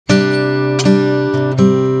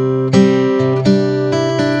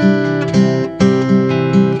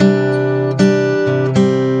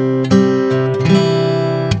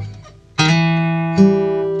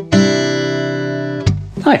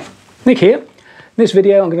Nick here. In this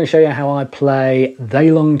video I'm going to show you how I play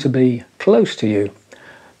They Long to Be Close to You,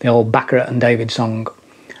 the old Bacharach and David song.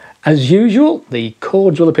 As usual, the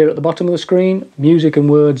chords will appear at the bottom of the screen, music and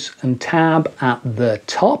words and tab at the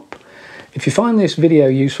top. If you find this video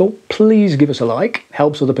useful, please give us a like,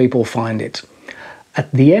 helps other people find it.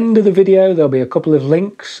 At the end of the video there'll be a couple of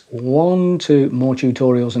links, one to more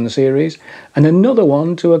tutorials in the series and another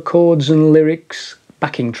one to a chords and lyrics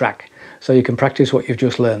backing track, so you can practice what you've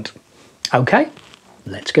just learnt. Okay,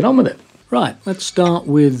 let's get on with it. Right, let's start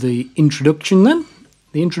with the introduction then.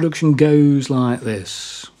 The introduction goes like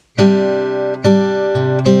this.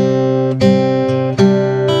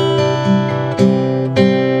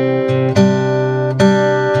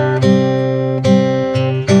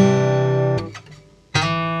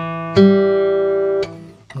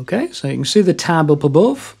 Okay, so you can see the tab up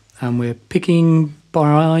above, and we're picking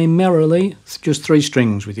primarily just 3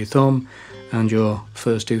 strings with your thumb and your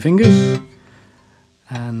first 2 fingers.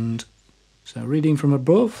 And so reading from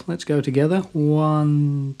above, let's go together.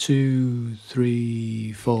 1, 2,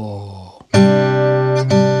 3, 4.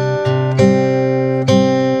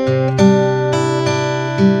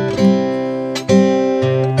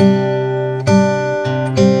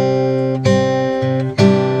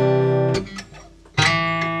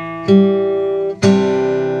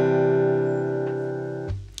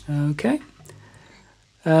 Okay.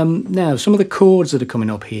 Now some of the chords that are coming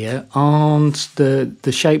up here aren't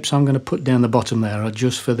the shapes I'm going to put down the bottom there, are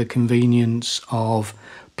just for the convenience of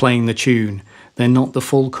playing the tune. They're not the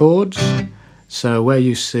full chords. So where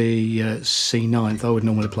you see C ninth, I would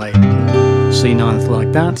normally play C ninth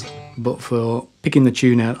like that, but for picking the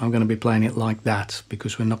tune out I'm going to be playing it like that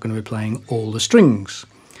because we're not going to be playing all the strings.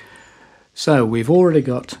 So we've already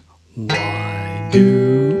got why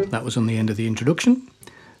do, that was on the end of the introduction.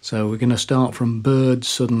 So we're going to start from birds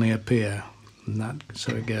suddenly appear, and that,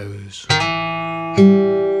 so it goes.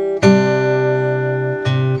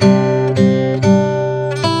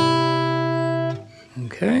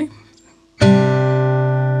 Okay.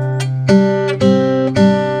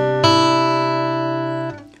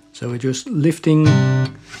 So we're just lifting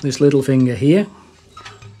this little finger here.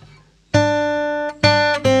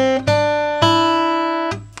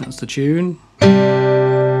 That's the tune.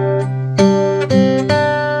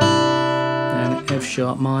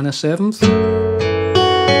 Sharp minor 7th,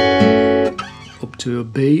 up to a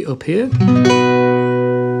B up here,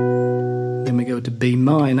 then we go to B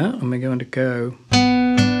minor and we're going to go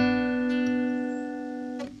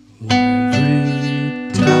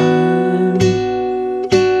every time you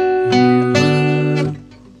are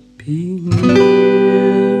be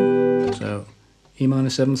near. So E minor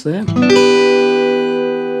 7th there,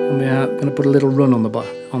 and we are going to put a little run on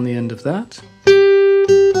the end of that.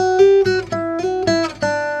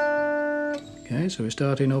 So we're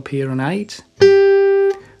starting up here on 8.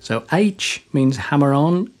 So H means hammer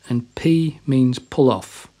on and P means pull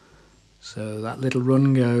off. So that little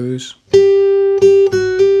run goes. Do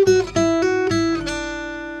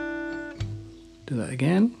that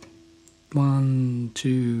again. 1,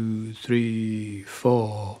 2, 3,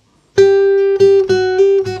 4.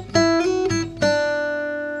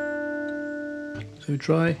 So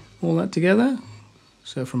try all that together.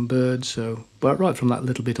 So from birds, so right from that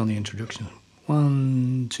little bit on the introduction.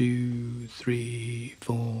 1, 2, 3,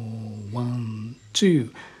 4, 1,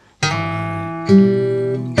 2.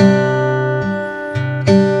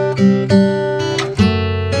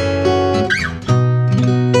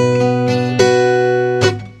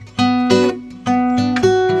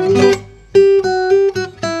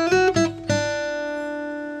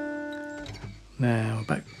 Now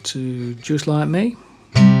back to Just Like Me.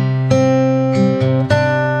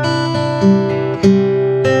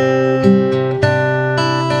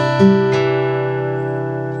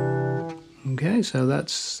 So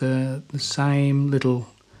that's the same little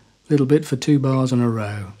bit for 2 bars in a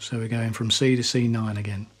row. So we're going from C to C9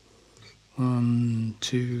 again. 1,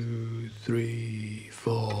 2, 3,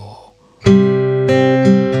 4.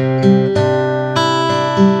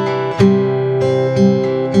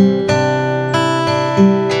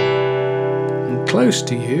 And Close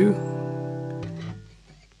to You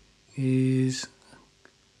is,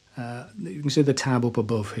 you can see the tab up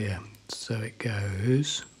above here. So it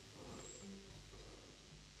goes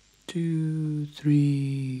 2,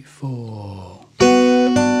 3, 4.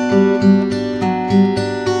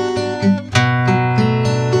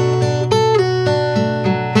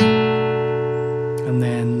 And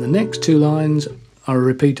then the next 2 lines are a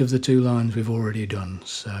repeat of the 2 lines we've already done.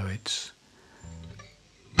 So it's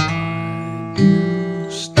why do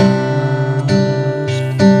stars fall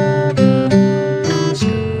down from the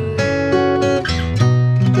sky?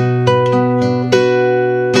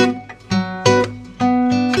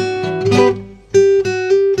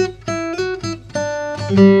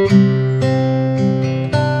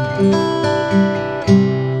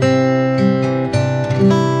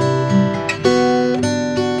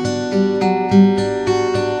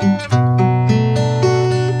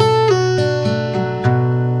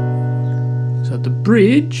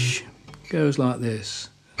 goes like this.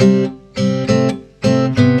 So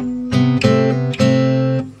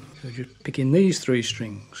just picking these 3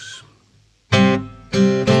 strings. Then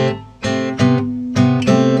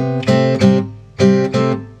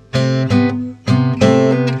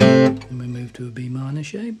we move to a B minor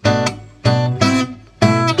shape.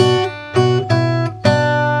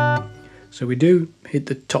 So we do hit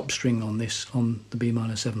the top string on this, on the B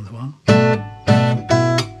minor 7th one.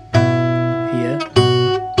 Here.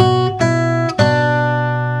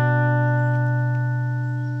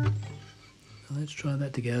 Let's try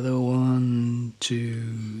that together. 1,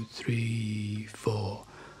 2, 3, 4.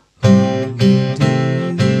 Then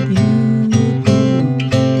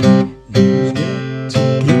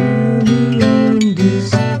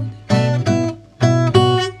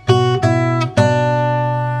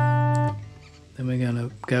we're going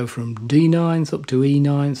to go from D ninth up to E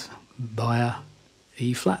ninth via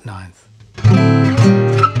E flat ninth.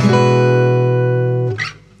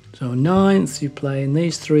 So ninth, you're playing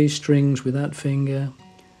these 3 strings with that finger,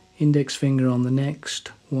 index finger on the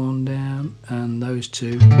next, 1 down, and those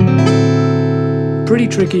 2. Pretty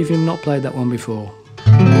tricky if you've not played that one before.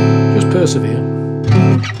 Just persevere. And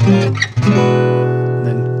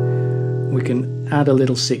then we can add a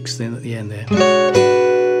little 6th in at the end there,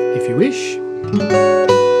 if you wish.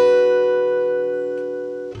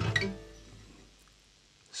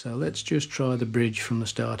 So let's just try the bridge from the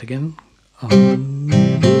start again.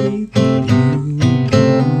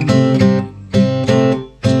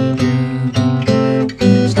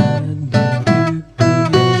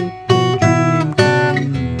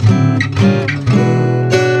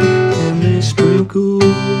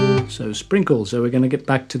 So sprinkle, so we're going to get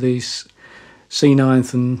back to these C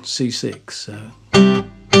ninth and C6. So we're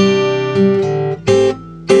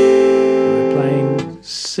playing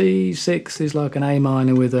C6 is like an A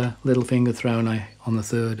minor with a little finger thrown on the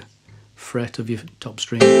 3rd fret of your top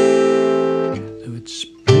string. So it's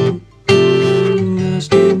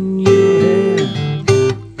dust in your hair,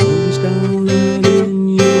 golden starlight in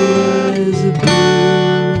your eyes of blue.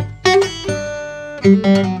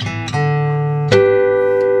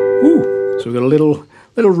 So we've got a little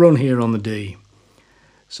run here on the D.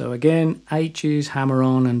 So again, H is hammer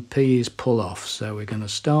on and P is pull off. So we're going to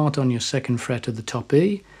start on your 2nd fret of the top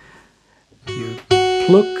E. You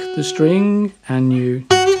pluck the string and you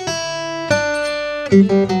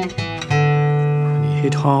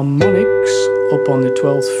hit harmonics up on the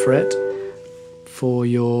 12th fret for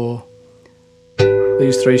your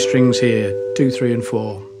these 3 strings here, 2, 3 and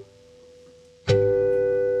 4.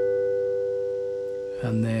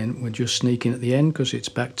 And then we're just sneaking at the end because it's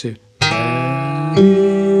back to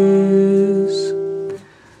this.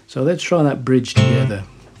 So let's try that bridge together.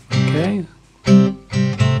 Okay.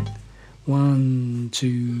 1,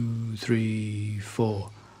 2, 3, 4.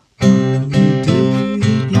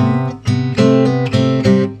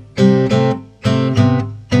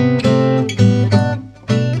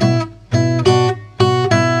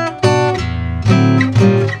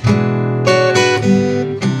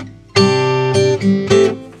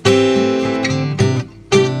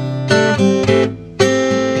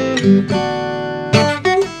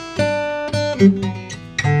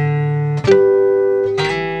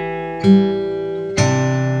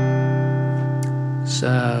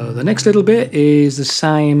 So the next little bit is the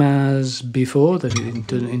same as before, that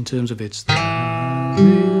in terms of its.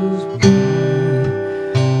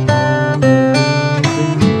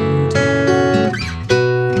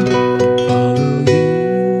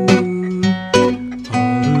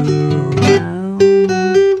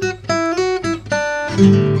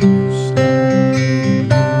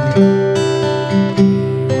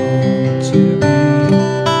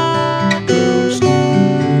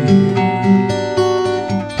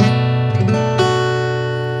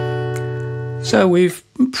 So we've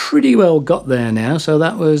pretty well got there now. So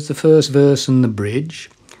that was the first verse and the bridge.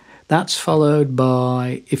 That's followed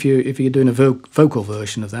by, if you're doing a vocal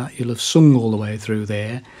version of that, you'll have sung all the way through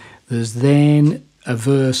there. There's then a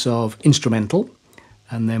verse of instrumental,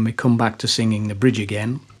 and then we come back to singing the bridge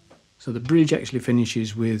again. So the bridge actually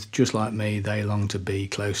finishes with "Just like me, they long to be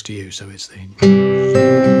close to you." So it's the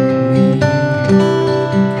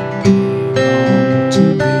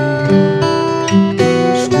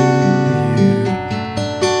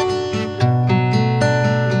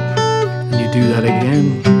do that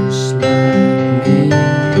again. Just like me,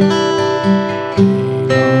 they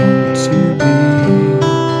long to be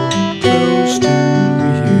close to you.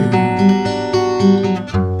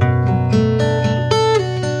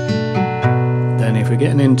 Then if we're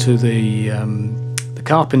getting into the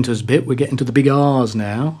Carpenters bit, we're getting to the big R's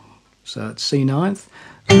now. So it's C ninth.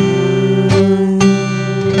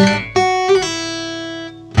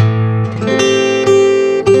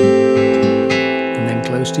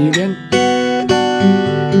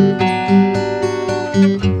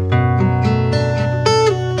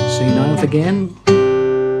 C9 again,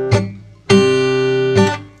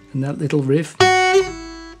 and that little riff.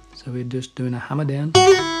 So we're just doing a hammer down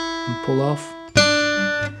and pull off.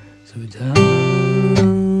 So it's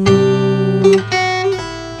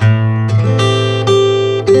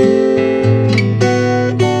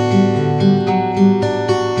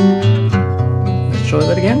let's try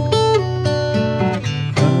that again.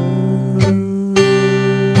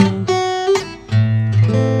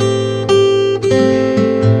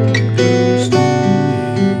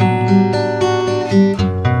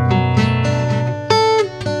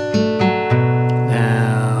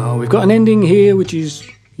 Got an ending here which is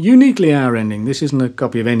uniquely our ending. This isn't a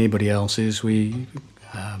copy of anybody else's. It's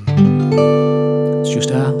just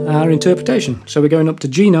our interpretation. So we're going up to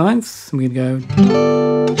G9th, and we go.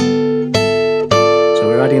 So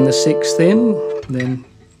we're adding the 6th in, then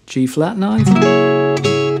G flat 9th, add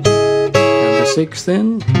the 6th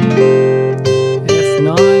in,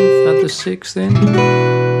 F9th, add the 6th in.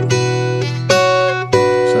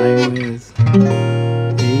 Same with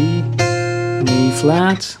E, and E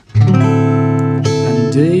flat,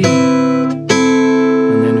 and D, and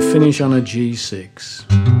then finish on a G6.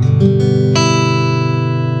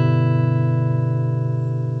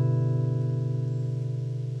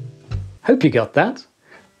 Hope you got that.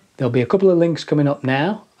 There'll be a couple of links coming up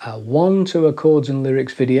now. One to a chords and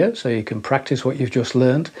lyrics video so you can practice what you've just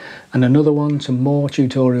learned, and another one to more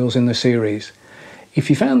tutorials in the series. If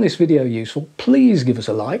you found this video useful, please give us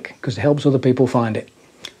a like because it helps other people find it.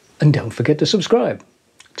 And don't forget to subscribe.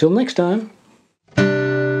 Till next time.